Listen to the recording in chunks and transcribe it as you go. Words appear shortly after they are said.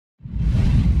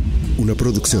Una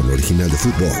producción original de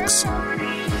Footbox.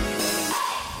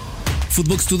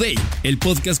 Footbox Today, el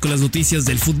podcast con las noticias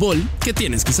del fútbol que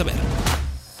tienes que saber.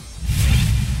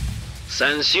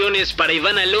 Sanciones para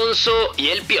Iván Alonso y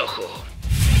el Piojo.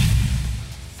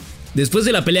 Después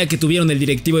de la pelea que tuvieron el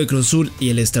directivo de Cruz Azul y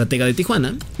el estratega de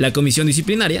Tijuana, la comisión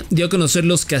disciplinaria dio a conocer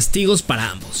los castigos para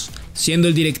ambos, siendo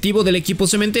el directivo del equipo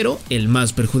cementero el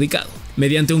más perjudicado.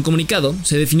 Mediante un comunicado,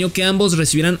 se definió que ambos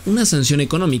recibirán una sanción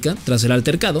económica tras el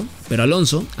altercado, pero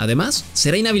Alonso, además,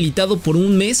 será inhabilitado por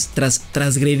un mes tras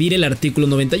transgredir el artículo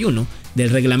 91 del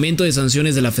reglamento de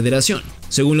sanciones de la federación.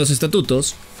 Según los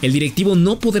estatutos, el directivo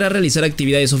no podrá realizar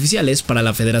actividades oficiales para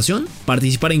la federación,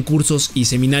 participar en cursos y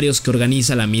seminarios que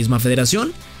organiza la misma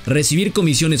federación, recibir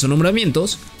comisiones o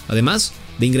nombramientos, además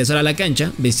de ingresar a la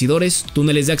cancha, vestidores,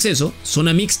 túneles de acceso,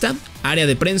 zona mixta, área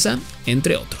de prensa,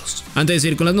 entre otros. Antes de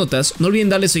seguir con las notas, no olviden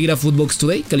darle seguir a Footbox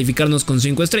Today, calificarnos con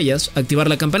 5 estrellas, activar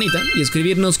la campanita y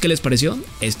escribirnos qué les pareció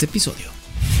este episodio.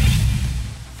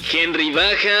 Henry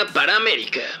baja para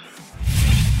América.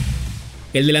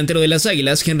 El delantero de las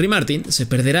Águilas, Henry Martín, se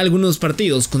perderá algunos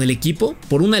partidos con el equipo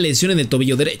por una lesión en el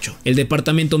tobillo derecho. El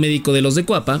departamento médico de los de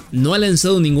Cuapa no ha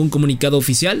lanzado ningún comunicado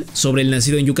oficial sobre el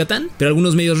nacido en Yucatán, pero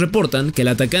algunos medios reportan que el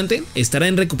atacante estará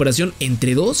en recuperación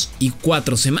entre 2 y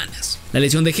 4 semanas. La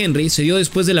lesión de Henry se dio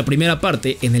después de la primera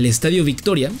parte en el Estadio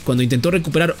Victoria, cuando intentó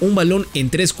recuperar un balón en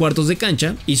 3/4 de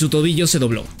cancha y su tobillo se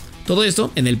dobló. Todo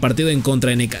esto en el partido en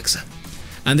contra de Necaxa.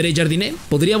 André Jardiné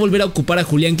podría volver a ocupar a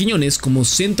Julián Quiñones como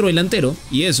centro delantero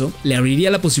y eso le abriría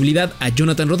la posibilidad a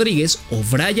Jonathan Rodríguez o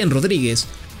Brian Rodríguez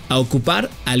a ocupar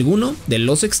alguno de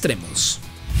los extremos.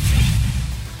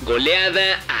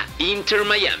 Goleada a Inter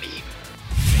Miami.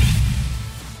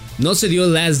 No se dio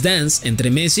last dance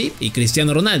entre Messi y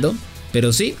Cristiano Ronaldo,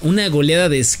 pero sí una goleada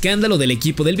de escándalo del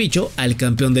equipo del bicho al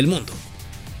campeón del mundo.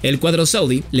 El cuadro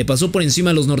saudí le pasó por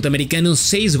encima a los norteamericanos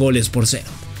 6-0,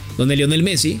 donde Lionel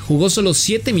Messi jugó solo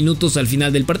 7 minutos al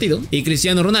final del partido y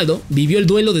Cristiano Ronaldo vivió el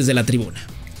duelo desde la tribuna.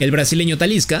 El brasileño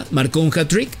Talisca marcó un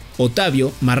hat-trick,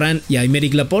 Otavio, Marrán y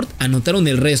Aymeric Laporte anotaron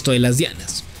el resto de las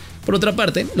dianas. Por otra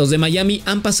parte, los de Miami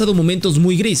han pasado momentos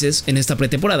muy grises en esta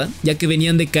pretemporada, ya que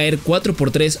venían de caer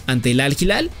 4-3 ante el Al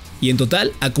Hilal y en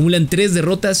total acumulan 3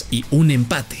 derrotas y un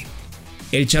empate.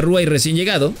 El charrúa y recién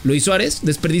llegado, Luis Suárez,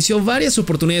 desperdició varias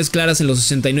oportunidades claras en los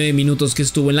 69 minutos que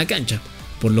estuvo en la cancha,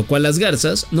 por lo cual las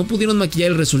Garzas no pudieron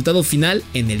maquillar el resultado final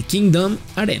en el Kingdom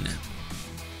Arena.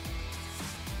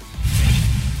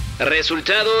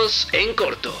 Resultados en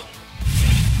corto.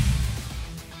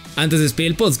 Antes de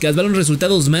despedir el podcast, van los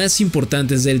resultados más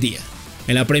importantes del día.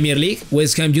 En la Premier League,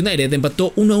 West Ham United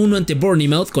empató 1-1 ante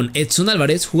Bournemouth con Edson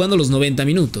Álvarez jugando los 90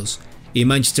 minutos, y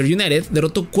Manchester United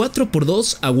derrotó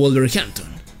 4-2 a Wolverhampton.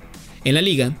 En la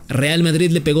Liga, Real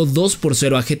Madrid le pegó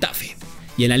 2-0 a Getafe.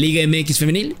 Y en la Liga MX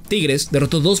femenil, Tigres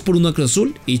derrotó 2-1 a Cruz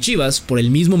Azul y Chivas, por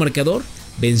el mismo marcador,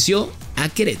 venció a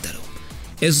Querétaro.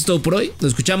 Eso es todo por hoy, nos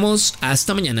escuchamos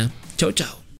hasta mañana. Chao,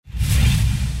 chao.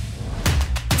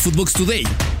 Footbox Today.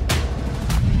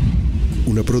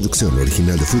 Una producción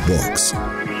original de Footbox.